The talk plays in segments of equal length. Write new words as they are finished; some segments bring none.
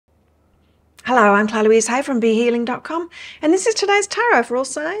Hello, I'm Claire Louise Hay from BeHealing.com, and this is today's tarot for all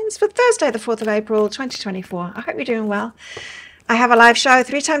signs for Thursday, the 4th of April, 2024. I hope you're doing well. I have a live show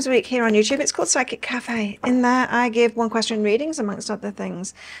 3 times a week here on YouTube. It's called Psychic Cafe. In there, I give one-question readings, amongst other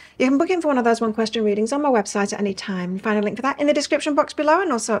things. You can book in for one of those one-question readings on my website at any time. Find a link for that in the description box below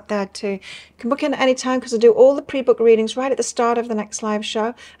and also up there too. You can book in at any time because I do all the pre-book readings right at the start of the next live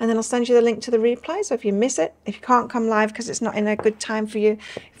show, and then I'll send you the link to the replay. So if you miss it, if you can't come live because it's not in a good time for you,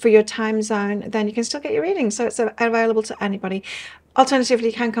 for your time zone, then you can still get your readings. So it's available to anybody. Alternatively,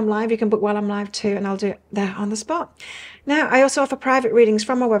 you can come live. You can book while I'm live too, and I'll do it there on the spot. Now, I also offer private readings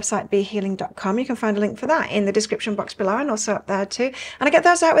from my website, BeHealing.com. You can find a link for that in the description box below and also up there too. And I get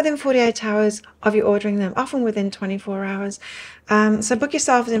those out within 48 hours of you ordering them, often within 24 hours. So book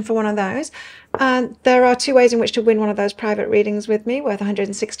yourself in for one of those. There are 2 ways in which to win one of those private readings with me, worth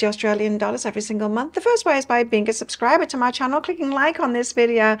 160 Australian dollars every single month. The first way is by being a subscriber to my channel, clicking like on this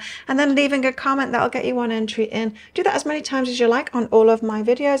video, and then leaving a comment. That'll get you one entry in. Do that as many times as you like on all of my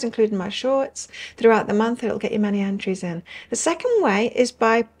videos, including my shorts. Throughout the month, it'll get you many entries in. The second way is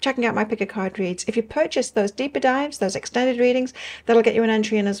by checking out my pick a card reads. If you purchase those deeper dives, those extended readings, that'll get you an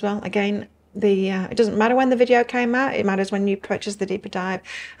entry in as well. Again, it doesn't matter when the video came out, it matters when you purchase the deeper dive,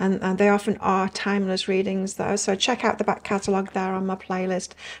 and they often are timeless readings though, so check out the back catalogue there on my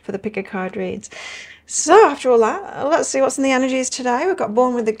playlist for the pick a card reads. So after all that, let's see what's in the energies today. We've got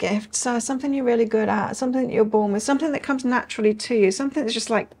born with a gift, so something you're really good at, something that you're born with, something that comes naturally to you, something that's just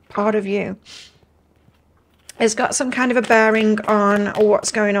like part of you. It's got some kind of a bearing on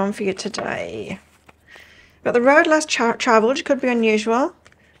what's going on for you today. Got the road less travelled, which could be unusual.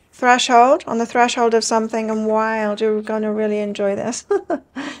 Threshold, on the threshold of something, and wild. You're going to really enjoy this.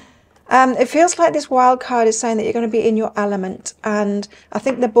 It feels like this wild card is saying that you're going to be in your element, and I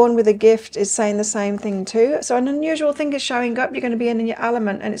think the born with a gift is saying the same thing too. So an unusual thing is showing up. You're going to be in your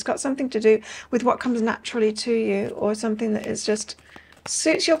element, and it's got something to do with what comes naturally to you, or something that is just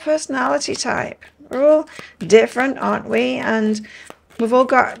suits your personality type. We're all different, aren't we? And we've all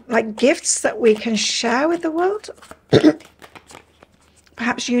got like gifts that we can share with the world.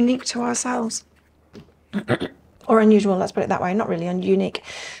 Perhaps unique to ourselves. Or unusual, let's put it that way. Not really unique.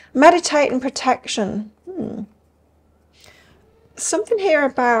 Meditate and protection. Something here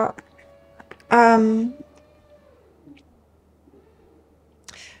about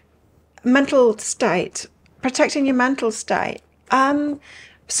mental state. Protecting your mental state. Some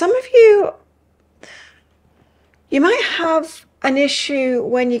of you might have an issue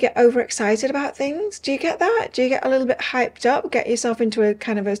when you get overexcited about things. Do you get that? Do you get a little bit hyped up, get yourself into a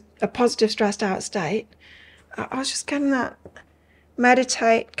kind of a positive, stressed out state? I was just getting that.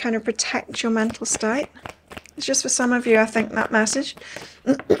 Meditate, kind of protect your mental state. It's just for some of you, I think, that message.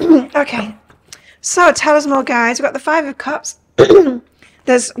 Okay, so tell us more, guys. We've got the 5 of Cups.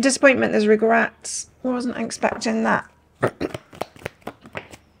 There's disappointment, there's regrets. I wasn't expecting that.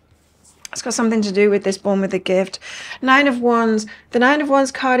 It's got something to do with this born with a gift. 9 of Wands. The 9 of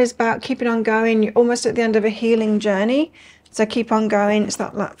Wands card is about keeping on going. You're almost at the end of a healing journey. So keep on going. It's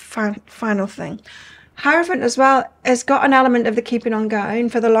that final thing. Hierophant as well has got an element of the keeping on going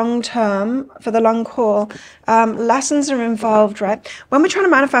for the long term, for the long haul. Lessons are involved, right? When we're trying to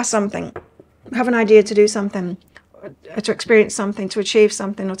manifest something, have an idea to do something, to experience something, to achieve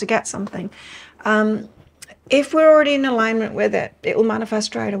something, or to get something. If we're already in alignment with it, it will manifest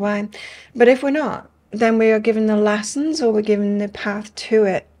straight away. But if we're not, then we are given the lessons, or we're given the path to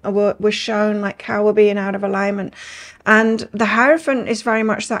it, or we're shown like how we're being out of alignment. And the Hierophant is very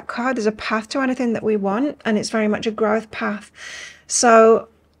much that card. There's a path to anything that we want, and it's very much a growth path. So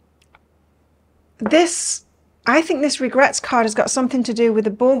I think this regrets card has got something to do with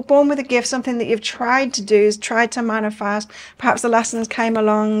the born with a gift, something that you've tried to do, tried to manifest. Perhaps the lessons came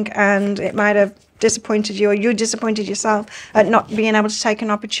along and it might have disappointed you, or you disappointed yourself at not being able to take an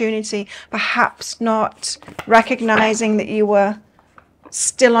opportunity, perhaps not recognizing that you were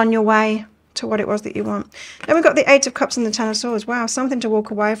still on your way to what it was that you want. Then we've got the 8 of Cups and the 10 of Swords. Wow, something to walk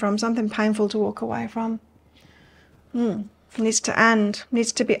away from, something painful to walk away from. It needs to end,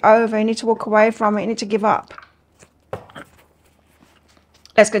 needs to be over. You need to walk away from it, you need to give up.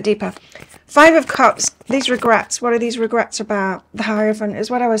 Let's go deeper. 5 of Cups, these regrets. What are these regrets about? The Hierophant is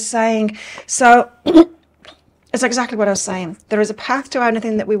what I was saying. So it's exactly what I was saying. There is a path to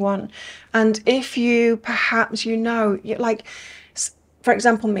anything that we want. And if you, perhaps, like, for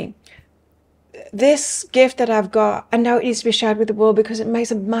example, me, this gift that I've got, I know it needs to be shared with the world because it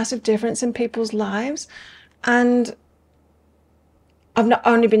makes a massive difference in people's lives. And I've not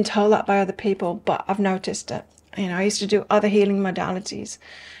only been told that by other people, but I've noticed it. I used to do other healing modalities,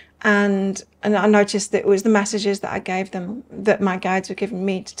 And I noticed that it was the messages that I gave them, that my guides were giving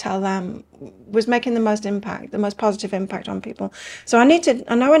me to tell them, was making the most impact, the most positive impact on people. So I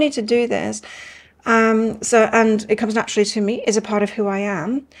know I need to do this. And it comes naturally to me, is a part of who I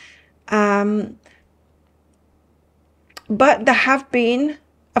am. But there have been,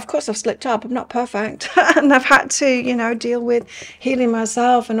 of course, I've slipped up. I'm not perfect. And I've had to, you know, deal with healing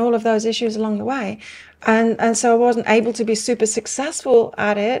myself and all of those issues along the way. And so I wasn't able to be super successful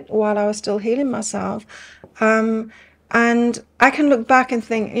at it while I was still healing myself. And I can look back and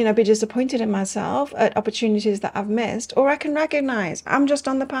think, you know, be disappointed in myself at opportunities that I've missed, or I can recognize I'm just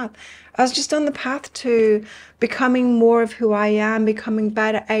on the path. I was just on the path to becoming more of who I am, becoming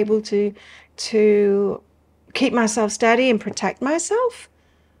better able to keep myself steady and protect myself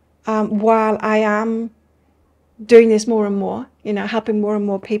while I am doing this more and more, you know, helping more and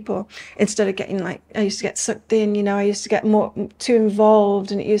more people, instead of getting, like, I used to get sucked in, you know, I used to get too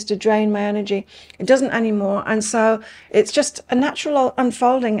involved, and it used to drain my energy. It doesn't anymore. And so it's just a natural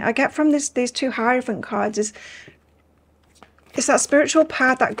unfolding. I get from these two Hierophant cards is it's that spiritual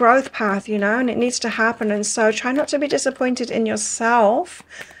path, that growth path, you know, and it needs to happen. And so try not to be disappointed in yourself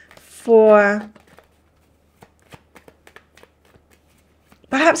for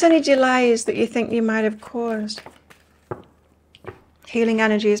perhaps any delays that you think you might have caused. Healing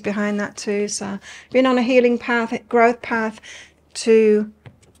energy is behind that too. So being on a healing path, growth path, to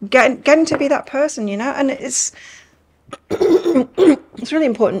getting to be that person, you know. And it's it's really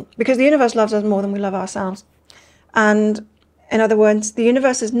important, because the universe loves us more than we love ourselves. And in other words, the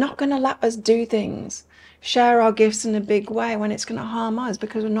universe is not going to let us do things, share our gifts in a big way, when it's going to harm us,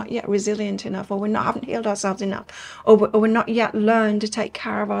 because we're not yet resilient enough, or haven't healed ourselves enough, or we're not yet learned to take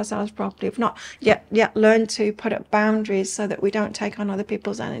care of ourselves properly. We've not yet learned to put up boundaries so that we don't take on other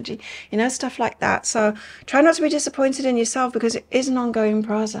people's energy, you know, stuff like that. So try not to be disappointed in yourself, because it is an ongoing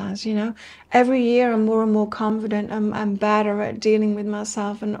process, you know. Every year I'm more and more confident and better at dealing with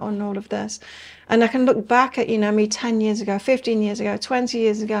myself and on all of this. And I can look back at, you know, me 10 years ago, 15 years ago, 20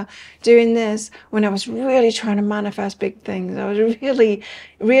 years ago, doing this when I was really trying to manifest big things. I was really,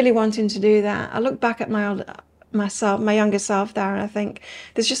 really wanting to do that. I look back at my younger self there, and I think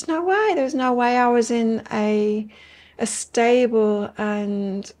there's just no way. There's no way I was in a stable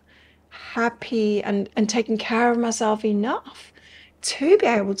and happy and taking care of myself enough to be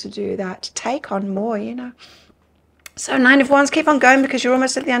able to do that, to take on more, you know. So 9 of Wands, keep on going, because you're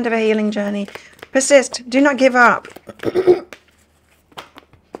almost at the end of a healing journey. Persist. Do not give up.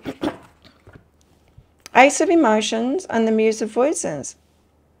 Ace of Emotions and the Muse of Voices.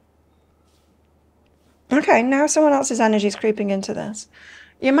 Okay, now someone else's energy is creeping into this.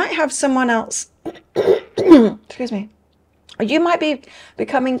 You might have someone else, excuse me, you might be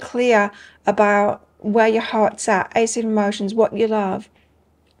becoming clear about where your heart's at. Ace of Emotions, what you love,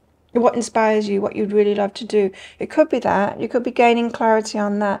 what inspires you, what you'd really love to do. It could be that. You could be gaining clarity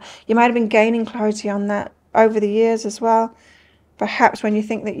on that. You might have been gaining clarity on that over the years as well. Perhaps when you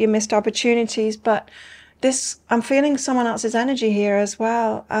think that you missed opportunities. But this, I'm feeling someone else's energy here as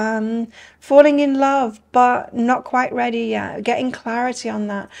well. Falling in love, but not quite ready yet. Getting clarity on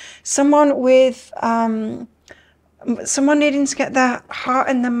that. Someone with... someone needing to get their heart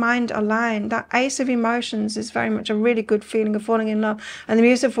and their mind aligned. That Ace of Emotions is very much a really good feeling of falling in love. And the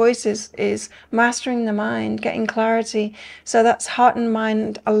Muse of Voices is mastering the mind, getting clarity. So that's heart and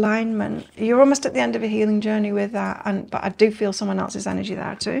mind alignment. You're almost at the end of a healing journey with that. But I do feel someone else's energy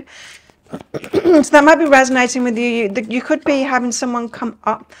there too. So that might be resonating with you. You could be having someone come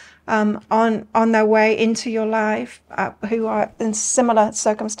up on their way into your life who are in similar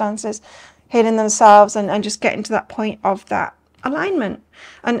circumstances, healing themselves and just getting to that point of that alignment.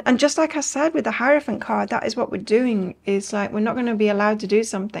 And just like I said with the Hierophant card, that is what we're doing. Is like, we're not going to be allowed to do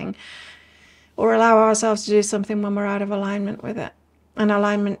something or allow ourselves to do something when we're out of alignment with it. And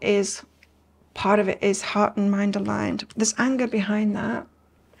alignment is, part of it is heart and mind aligned. There's anger behind that.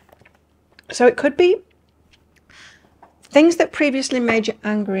 So it could be things that previously made you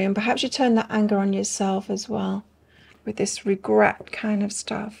angry, and perhaps you turn that anger on yourself as well with this regret kind of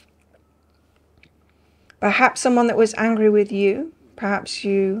stuff. Perhaps someone that was angry with you, perhaps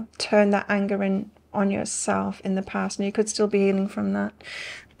you turned that anger on yourself in the past, and you could still be healing from that.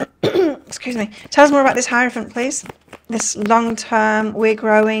 Excuse me. Tell us more about this Hierophant, please. This long term, we're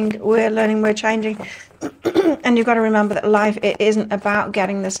growing, we're learning, we're changing. And you've got to remember that life, it isn't about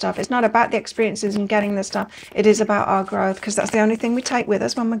getting the stuff. It's not about the experiences and getting the stuff. It is about our growth, because that's the only thing we take with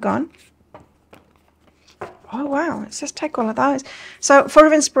us when we're gone. Oh, wow. It says take all of those. So, full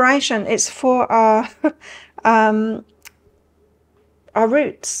of inspiration. It's for our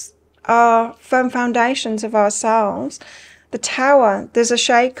roots, our firm foundations of ourselves. The Tower, there's a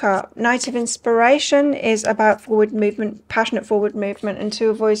shake-up. Knight of Inspiration is about forward movement, passionate forward movement, and Two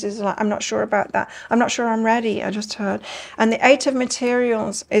of Voices is like, I'm not sure about that. I'm not sure I'm ready, I just heard. And the Eight of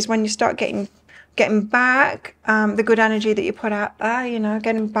Materials is when you start getting back the good energy that you put out there, you know,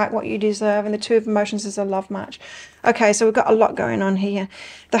 getting back what you deserve. And the Two of Emotions is a love match. Okay, so we've got a lot going on here.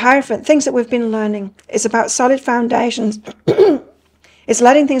 The Hierophant, things that we've been learning, is about solid foundations. It's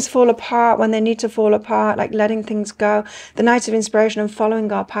letting things fall apart when they need to fall apart, like letting things go. The Knight of Inspiration and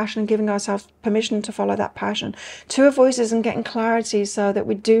following our passion and giving ourselves permission to follow that passion. Two of Voices and getting clarity so that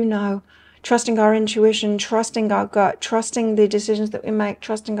we do know. Trusting our intuition, trusting our gut, trusting the decisions that we make,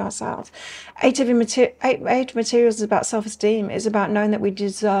 trusting ourselves. Eight of Materials is about self-esteem. It's about knowing that we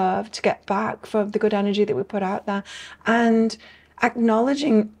deserve to get back for the good energy that we put out there and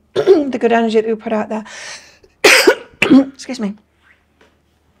acknowledging the good energy that we put out there. Excuse me.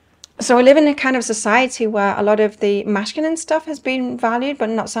 So we live in a kind of society where a lot of the masculine stuff has been valued, but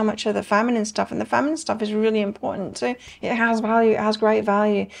not so much of the feminine stuff. And the feminine stuff is really important too. It has value. It has great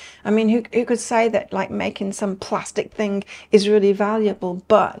value. I mean, who could say that like making some plastic thing is really valuable,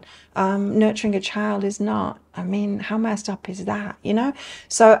 but nurturing a child is not? I mean, how messed up is that, you know?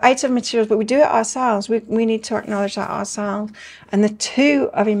 So Eight of Materials, but we do it ourselves. We need to acknowledge that ourselves. And the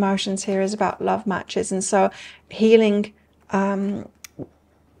Two of Emotions here is about love matches. And so healing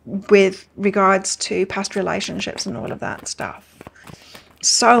with regards to past relationships and all of that stuff.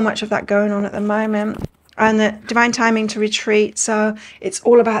 So much of that going on at the moment. And the divine timing to retreat. So it's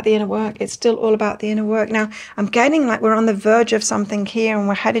all about the inner work. It's still all about the inner work. Now, I'm getting like we're on the verge of something here and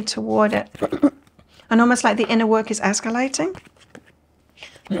we're headed toward it. And almost like the inner work is escalating.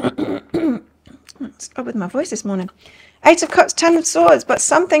 What's up with my voice this morning? Eight of Cups, Ten of Swords. But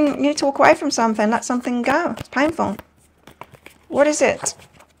something, you need to walk away from something. Let something go. It's painful. What is it?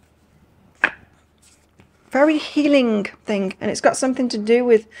 Very healing thing, and it's got something to do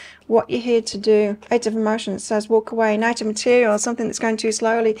with what you're here to do. Eight of Emotions says walk away. Knight of Materials, something that's going too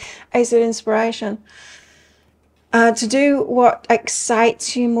slowly. Ace of Inspiration, to do what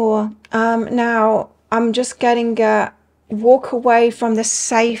excites you more. Now I'm just getting walk away from the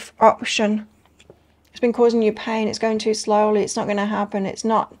safe option. It's been causing you pain. It's going too slowly. It's not going to happen. It's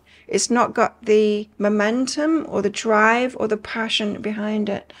not got the momentum or the drive or the passion behind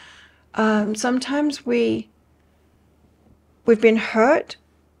it. Sometimes we've been hurt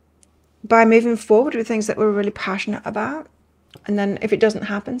by moving forward with things that we're really passionate about, and then if it doesn't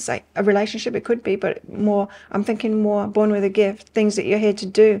happen, say a relationship, it could be, but more, I'm thinking more born with a gift, things that you're here to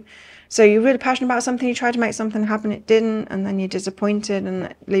do. So you're really passionate about something, you try to make something happen, it didn't, and then you're disappointed and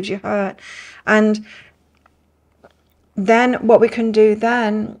it leaves you hurt. And then what we can do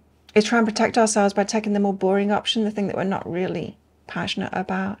then is try and protect ourselves by taking the more boring option, the thing that we're not really passionate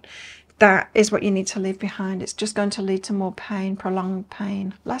about. That is what you need to leave behind. It's just going to lead to more pain, prolonged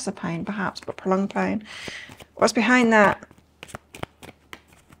pain. Lesser pain, perhaps, but prolonged pain. What's behind that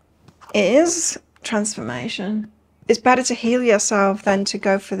is transformation. It's better to heal yourself than to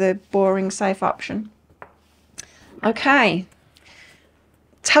go for the boring, safe option. Okay.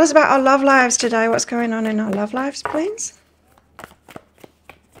 Tell us about our love lives today. What's going on in our love lives, please?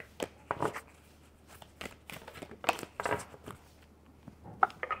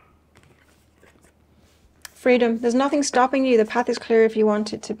 Freedom. There's nothing stopping you. The path is clear if you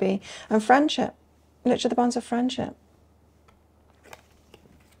want it to be. And friendship. Nurture the bonds of friendship.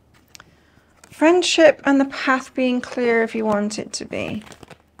 Friendship and the path being clear if you want it to be.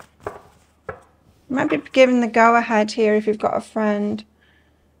 You might be given the go-ahead here if you've got a friend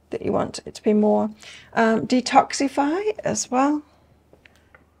that you want it to be more. Detoxify as well.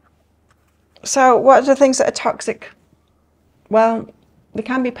 So what are the things that are toxic? Well, there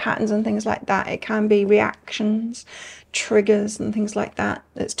can be patterns and things like that. It can be reactions, triggers and things like that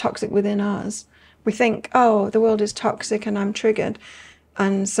that's toxic within us. We think, oh, the world is toxic and I'm triggered.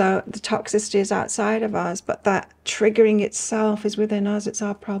 And so the toxicity is outside of us, but that triggering itself is within us. It's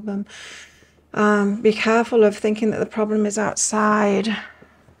our problem. Be careful of thinking that the problem is outside.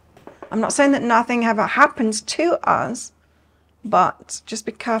 I'm not saying that nothing ever happens to us, but just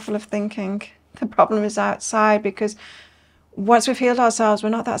be careful of thinking the problem is outside, because once we've healed ourselves, we're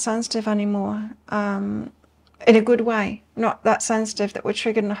not that sensitive anymore, in a good way. Not that sensitive that we're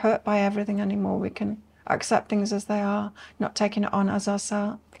triggered and hurt by everything anymore. We can accept things as they are, not taking it on as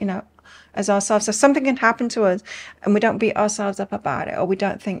ourselves, as ourselves. So something can happen to us and we don't beat ourselves up about it, or we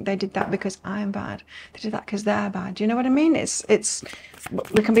don't think they did that because I'm bad. They did that because they're bad. Do you know what I mean?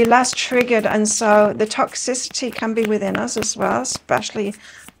 We can be less triggered, and so the toxicity can be within us as well, especially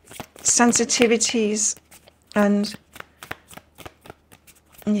sensitivities and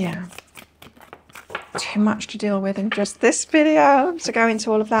yeah. too much to deal with in just this video to go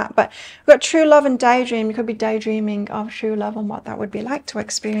into all of that. But we've got true love and daydream. You could be daydreaming of true love and what that would be like to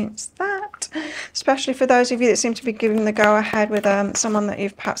experience that, especially for those of you that seem to be giving the go ahead with someone that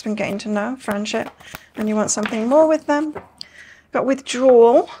you've perhaps been getting to know, friendship, and you want something more with them. We've got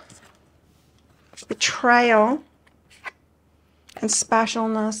withdrawal, betrayal, and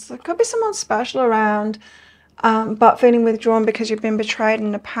specialness. There could be someone special around, but feeling withdrawn because you've been betrayed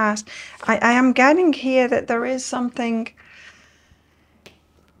in the past. I am getting here that there is something.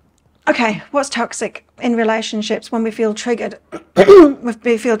 Okay, what's toxic in relationships? When we feel triggered.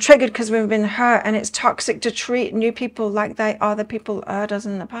 We feel triggered because we've been hurt, and it's toxic to treat new people like they are the people that hurt us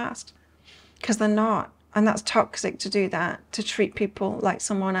in the past, because they're not. And that's toxic to do that, to treat people like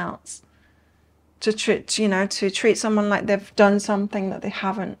someone else. To treat, you know, to treat someone like they've done something that they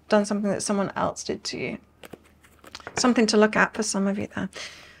haven't, done something that someone else did to you. Something to look at for some of you there.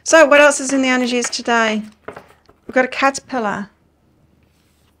 So what else is in the energies today? We've got a caterpillar.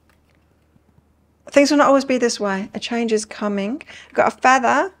 Things will not always be this way. A change is coming. We've got a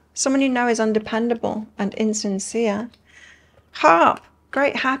feather. Someone you know is undependable and insincere. Harp.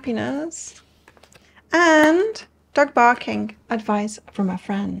 Great happiness. And dog barking. Advice from a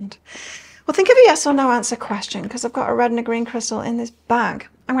friend. Well, think of a yes or no answer question, because I've got a red and a green crystal in this bag.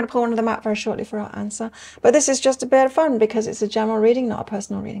 I'm going to pull one of them out very shortly for our answer. But this is just a bit of fun because it's a general reading, not a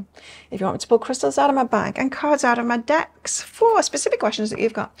personal reading. If you want me to pull crystals out of my bag and cards out of my decks for specific questions that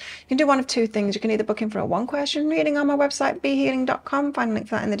you've got, you can do one of two things. You can either book in for a one-question reading on my website, behealing.com. Find a link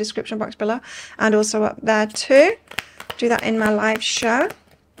for that in the description box below. And also up there too. Do that in my live show.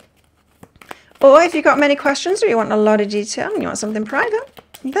 Or if you've got many questions or you want a lot of detail and you want something private,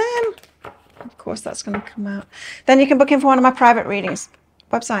 then, of course, that's going to come out. Then you can book in for one of my private readings.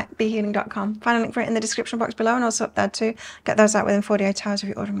 Website, behealing.com. Find a link for it in the description box below and also up there too. Get those out within 48 hours if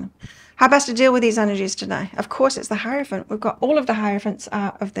you're ordering them. How best to deal with these energies today? Of course, it's the Hierophant. We've got all of the Hierophants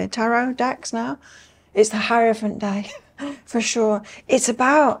out of the tarot decks now. It's the Hierophant day, for sure. It's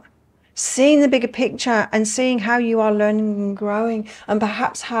about seeing the bigger picture and seeing how you are learning and growing, and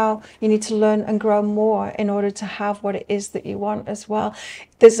perhaps how you need to learn and grow more in order to have what it is that you want as well.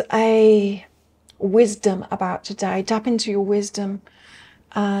 There's a wisdom about today. Tap into your wisdom.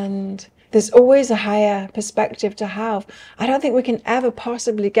 And there's always a higher perspective to have. I don't think we can ever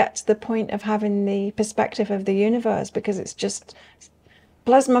possibly get to the point of having the perspective of the universe, because it's just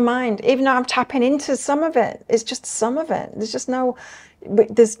blows my mind. Even though I'm tapping into some of it, it's just some of it. There's just no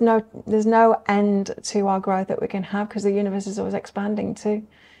end to our growth that we can have, because the universe is always expanding too,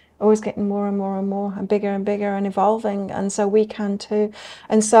 always getting more and more and more and bigger and evolving, and so we can too.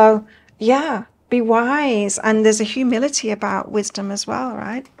 And so, yeah. Be wise, and there's a humility about wisdom as well,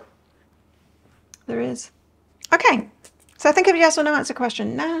 right? There is. Okay, so think of a yes or no answer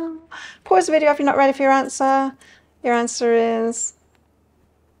question now. Pause the video if you're not ready for your answer. Your answer is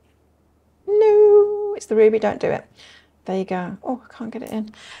no. It's the ruby, don't do it. There you go. Oh, I can't get it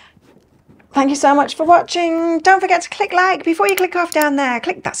in. Thank you so much for watching. Don't forget to click like before you click off down there.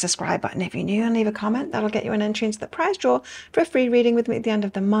 Click that subscribe button if you're new and leave a comment. That'll get you an entry into the prize draw for a free reading with me at the end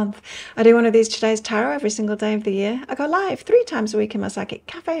of the month. I do one of these today's tarot every single day of the year. I go live 3 times a week in my Psychic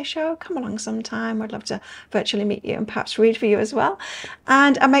Cafe show. Come along sometime. I'd love to virtually meet you and perhaps read for you as well.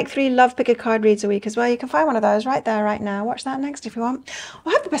 And I make 3 Love Picker card reads a week as well. You can find one of those right there, right now. Watch that next if you want.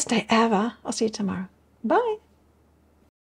 Well, have the best day ever. I'll see you tomorrow. Bye.